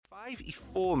He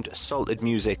formed Salted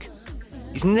Music.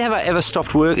 He's never ever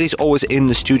stopped working. He's always in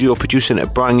the studio producing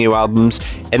brand new albums,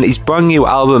 and his brand new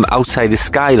album Outside the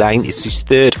Skyline is his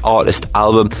third artist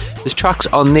album. There's tracks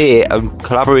on there and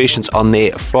collaborations on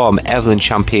there from Evelyn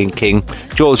Champagne King,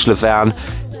 George Levan,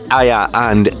 Aya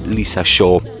and Lisa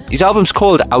Shaw. His album's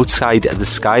called Outside the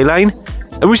Skyline.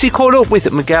 And we called up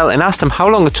with Miguel and asked him how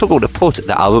long it took him to put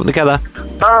the album together.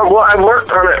 Well, I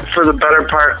worked on it for the better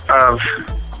part of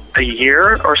a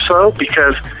year or so,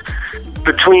 because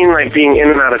between like being in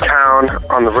and out of town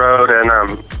on the road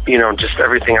and just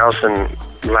everything else in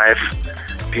life,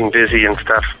 being busy and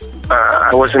stuff,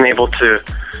 I wasn't able to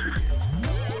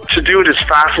do it as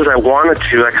fast as I wanted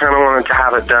to. I kind of wanted to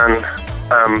have it done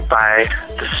by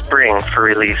the spring for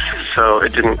release, so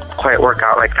it didn't quite work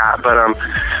out like that.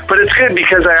 But it's good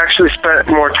because I actually spent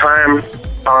more time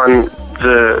on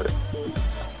the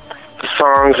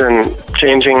songs and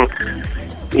changing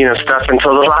stuff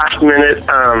until the last minute,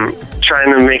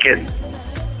 trying to make it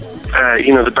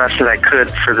the best that I could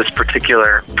for this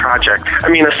particular project. I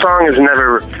mean, a song is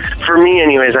never, for me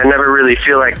anyways, I never really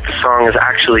feel like the song is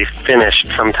actually finished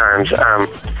sometimes.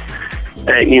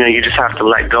 You just have to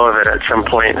let go of it at some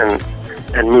point and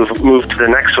move to the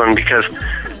next one, because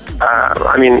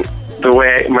the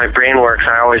way my brain works,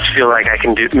 I always feel like I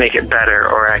can make it better,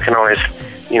 or I can always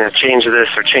change this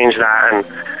or change that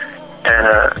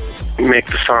and make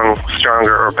the song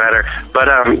stronger or better. But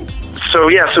so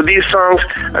these songs,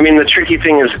 the tricky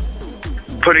thing is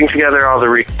putting together all the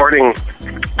recording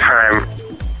time,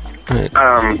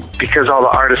 because all the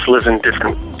artists live in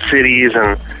different cities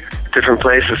and different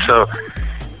places. So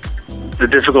the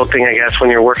difficult thing, I guess, when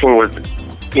you're working with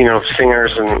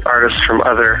singers and artists from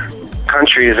other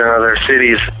countries and other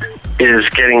cities, is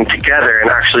getting together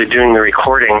and actually doing the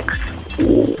recording,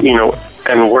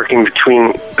 and working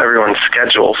between everyone's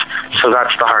schedules. So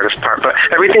that's the hardest part. But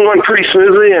everything went pretty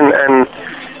smoothly, and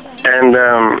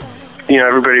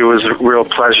everybody was a real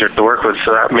pleasure to work with.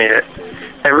 So that made it.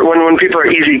 When people are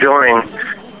easygoing,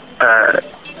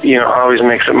 always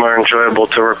makes it more enjoyable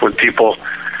to work with people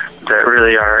that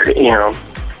really are,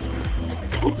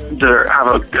 that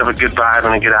have a good vibe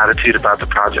and a good attitude about the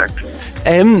project.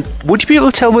 Would you be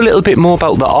able to tell me a little bit more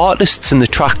about the artists and the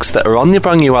tracks that are on the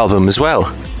brand new album as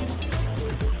well?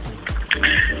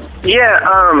 Yeah,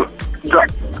 the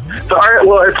art.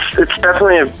 Well, it's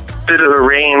definitely a bit of a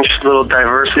range, a little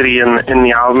diversity in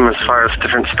the album as far as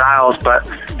different styles, but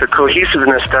the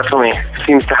cohesiveness definitely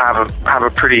seems to have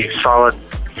a pretty solid,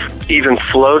 even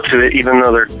flow to it, even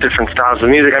though they're different styles of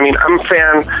music.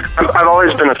 I've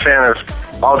always been a fan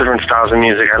of all different styles of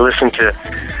music. I listen to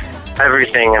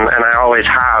everything, and I always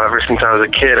have ever since I was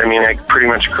a kid. I pretty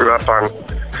much grew up on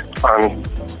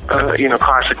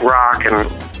classic rock and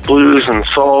blues and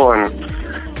soul and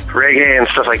reggae and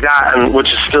stuff like that, and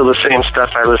which is still the same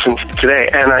stuff I listen to today.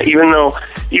 And even though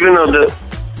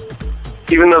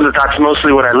that's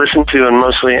mostly what I listen to and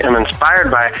mostly am inspired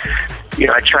by,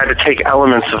 I try to take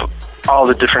elements of all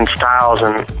the different styles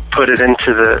and put it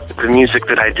into the music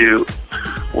that I do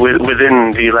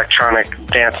within the electronic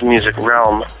dance music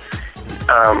realm.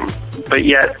 But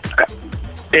yet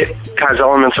it has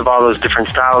elements of all those different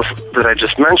styles that I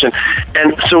just mentioned.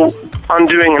 And so on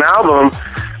doing an album,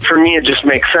 for me it just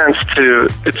makes sense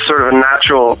it's sort of a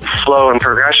natural flow and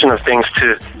progression of things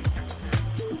to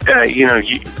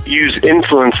use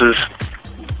influences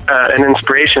and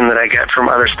inspiration that I get from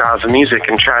other styles of music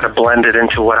and try to blend it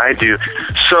into what I do.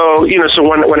 So, so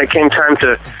when it came time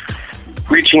to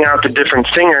reaching out to different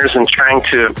singers and trying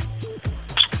to,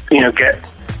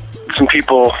 get some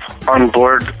people on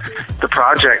board the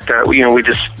project, we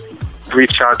just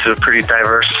reached out to a pretty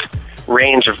diverse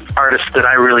range of artists that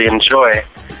I really enjoy,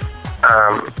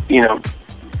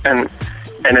 and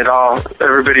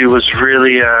everybody was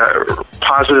really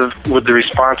positive with the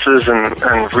responses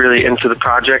and really into the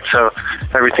project, so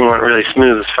everything went really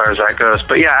smooth as far as that goes.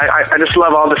 But yeah, I just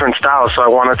love all different styles, so I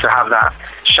wanted to have that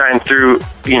shine through,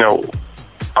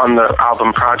 on the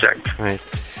album project. Right.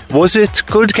 Was it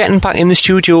good getting back in the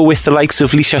studio with the likes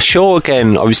of Lisa Shaw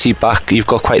again? Obviously you've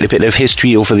got quite a bit of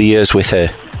history over the years with her.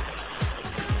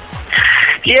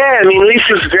 Yeah,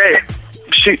 Lisa's great.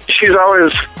 She's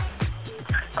always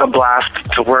a blast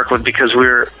to work with, because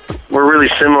we're really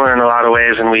similar in a lot of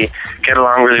ways, and we get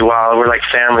along really well. We're like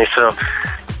family, so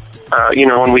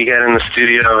when we get in the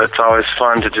studio, it's always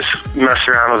fun to just mess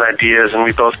around with ideas, and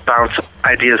we both bounce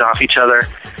ideas off each other,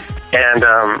 and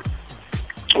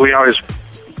we always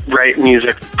write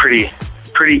music pretty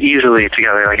easily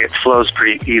together. Like, it flows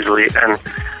pretty easily, and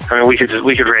we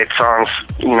could write songs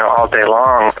all day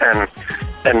long,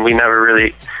 and we never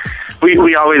really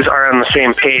we always are on the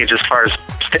same page as far as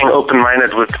staying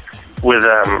open-minded with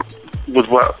with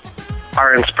what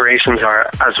our inspirations are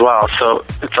as well. So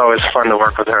it's always fun to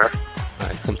work with her.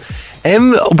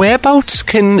 Whereabouts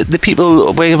can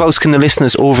the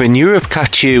listeners over in Europe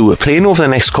catch you playing over the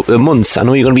next couple of months? I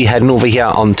know you're going to be heading over here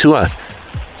on tour.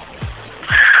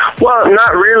 Well,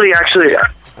 not really, actually.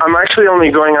 I'm actually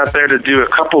only going out there to do a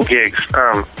couple gigs,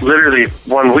 literally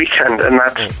one weekend, and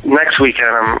that's next weekend.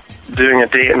 I'm doing a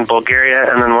date in Bulgaria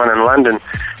and then one in London,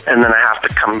 and then I have to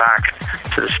come back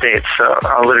to the States, so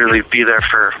I'll literally be there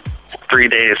for 3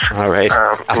 days. All right.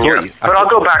 But I'll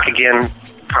go back again,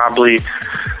 probably,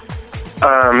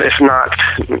 if not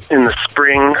in the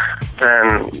spring,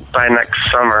 then by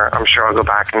next summer, I'm sure I'll go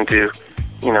back and do,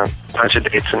 a bunch of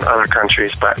dates in other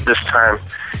countries, but this time,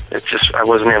 it's just I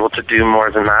wasn't able to do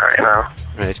more than that right now.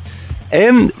 Right.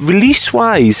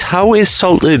 Release-wise, how is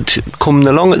Salted coming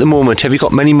along at the moment? Have you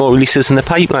got many more releases in the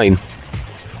pipeline?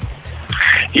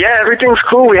 Yeah, everything's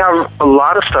cool. We have a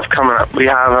lot of stuff coming up. We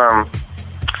have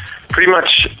pretty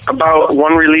much about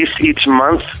one release each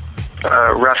month,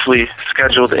 roughly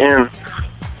scheduled in.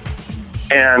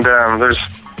 And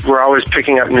we're always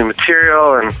picking up new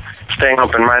material and staying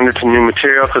open-minded to new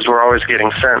material because we're always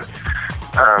getting sent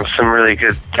some really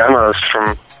good demos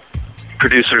from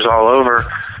producers all over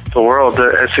the world.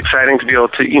 It's exciting to be able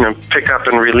to, pick up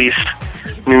and release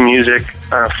new music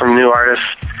from new artists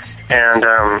and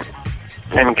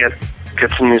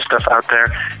get some new stuff out there.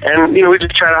 And we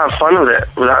just try to have fun with it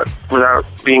without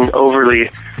being overly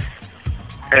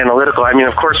analytical. I mean,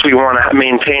 of course, we want to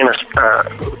maintain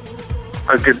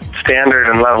a good standard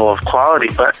and level of quality,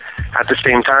 but at the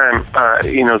same time,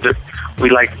 we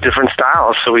like different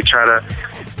styles, so we try to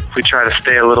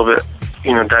stay a little bit,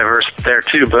 diverse there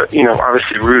too. But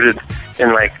obviously rooted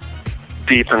in like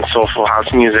deep and soulful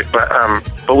house music.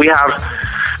 But we have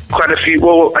quite a few.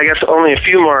 Well, I guess only a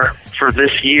few more for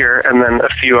this year, and then a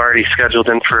few already scheduled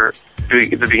in for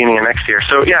the beginning of next year.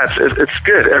 So yeah, it's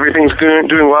good. Everything's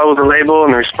doing well with the label,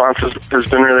 and the response has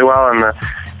been really well,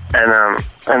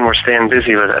 and we're staying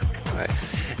busy with it. Right.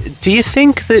 Do you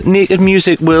think that naked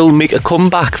music will make a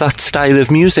comeback, that style of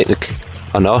music,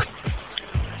 or not?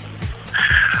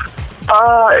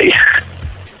 I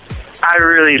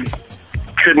really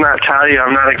could not tell you.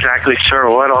 I'm not exactly sure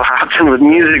what'll happen with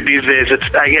music these days.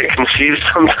 I get confused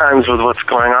sometimes with what's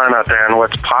going on out there and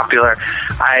what's popular.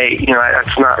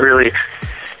 It's not really.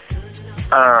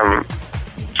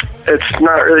 It's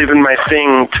not really been my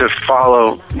thing to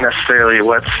follow necessarily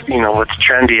what's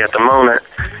trendy at the moment.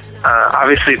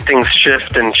 Obviously, things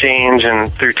shift and change,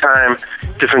 and through time,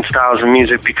 different styles of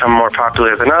music become more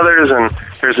popular than others, and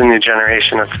there's a new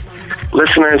generation of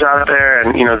listeners out there,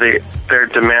 and the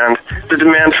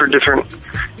demand for different,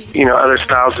 other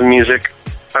styles of music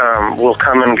will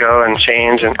come and go and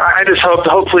change. And I just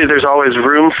hopefully there's always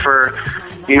room for,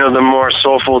 the more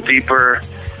soulful, deeper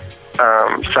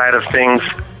side of things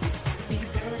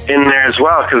in there as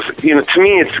well, because to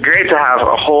me it's great to have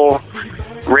a whole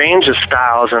range of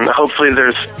styles, and hopefully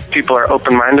there's people are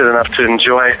open-minded enough to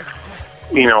enjoy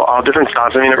all different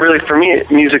styles. I mean, for me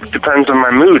music depends on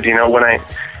my mood, when I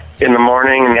in the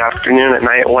morning, in the afternoon, at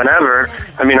night, whenever.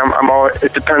 I mean,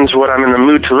 it depends what I'm in the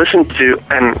mood to listen to,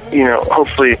 and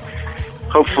hopefully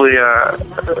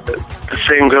the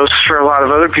same goes for a lot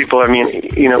of other people. I mean,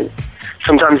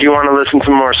 sometimes you want to listen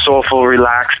to more soulful,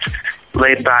 relaxed,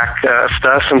 laid-back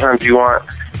stuff. Sometimes you want,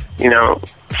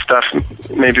 stuff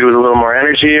maybe with a little more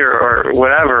energy or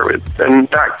whatever. And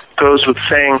that goes with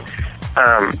saying,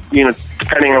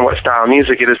 depending on what style of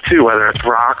music it is too, whether it's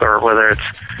rock or whether it's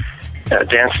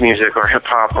dance music or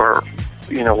hip-hop or,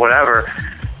 whatever.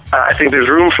 I think there's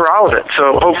room for all of it.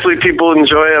 So hopefully people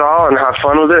enjoy it all and have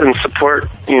fun with it and support,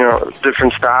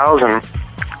 different styles, and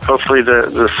hopefully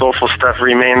the soulful stuff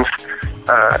remains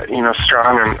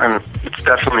strong and it's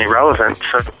definitely relevant.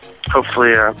 So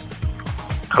hopefully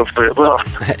it will.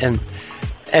 And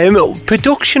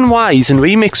production-wise and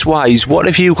remix-wise, what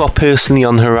have you got personally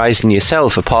on the horizon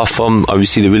yourself, apart from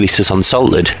obviously the releases on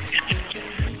Salted?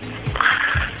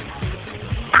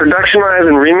 Production-wise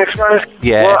and remix-wise?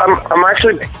 Yeah. Well, I'm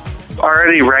actually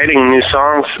already writing new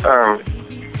songs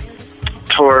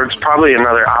towards probably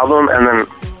another album, and then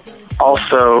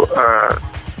also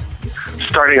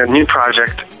starting a new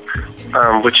project,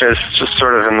 which is just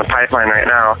sort of in the pipeline right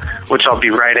now, which I'll be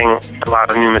writing a lot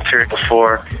of new material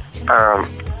for.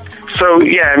 So,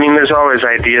 yeah, I mean, there's always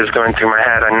ideas going through my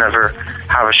head. I never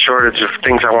have a shortage of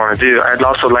things I want to do. I'd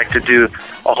also like to do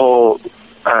a whole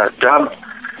dub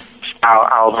style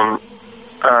album,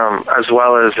 as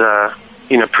well as,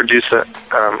 produce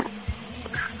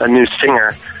a new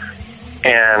singer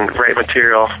and write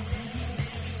material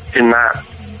in that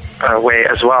way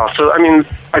as well. So, I mean,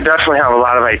 I definitely have a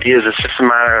lot of ideas. It's just a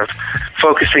matter of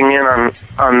focusing in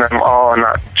on them all and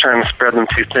not trying to spread them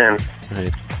too thin.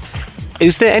 Right.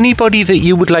 Is there anybody that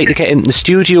you would like to get in the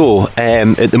studio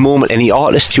at the moment? Any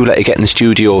artists you would like to get in the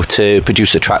studio to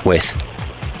produce a track with?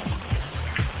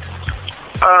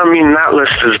 I mean, that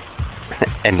list is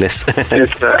endless.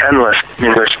 It's endless. I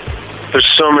mean, there's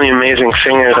so many amazing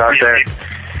singers out there,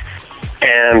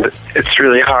 and it's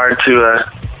really hard to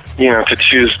to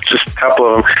choose just a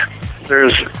couple of them.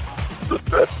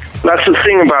 That's the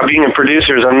thing about being a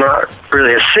producer, is I'm not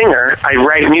really a singer. I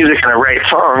write music and I write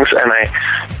songs, and I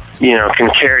can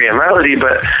carry a melody,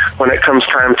 but when it comes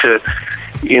time to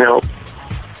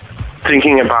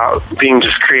thinking about being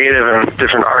just creative and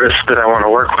different artists that I want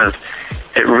to work with,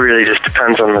 it really just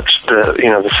depends on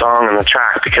the song and the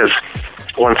track, because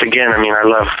once again, I mean, I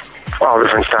love all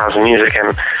different styles of music,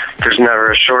 and there's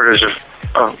never a shortage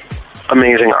of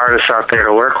amazing artists out there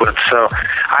to work with. So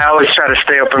I always try to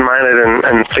stay open-minded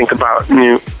and think about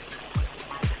new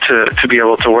to be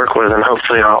able to work with, and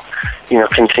hopefully I'll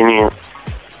continue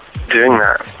doing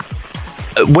that.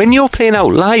 When you're playing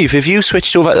out live, have you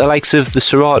switched over to the likes of the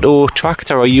Serato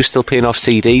Tractor, or are you still playing off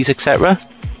CDs, etc.?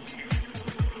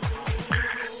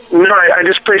 No, I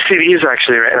just play CDs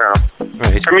actually right now.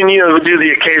 Right. I mean, we do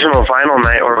the occasional vinyl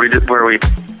night where we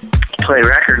play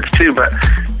records too, but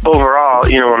overall,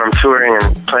 when I'm touring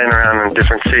and playing around in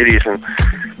different cities and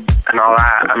all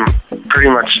that,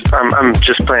 I'm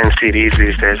just playing CDs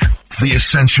these days. The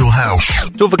Essential House.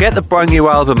 Don't forget the brand new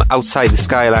album Outside the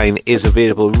Skyline is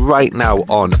available right now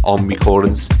on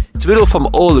Recordings. It's available from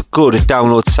all the good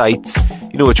download sites.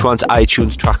 You know which ones: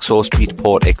 iTunes, Traxsource,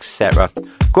 Beatport, etc.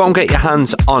 Go out and get your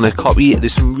hands on a copy.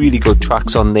 There's some really good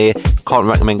tracks on there. Can't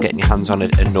recommend getting your hands on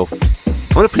it enough.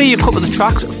 I'm going to play you a couple of the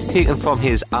tracks taken from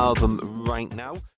his album right now.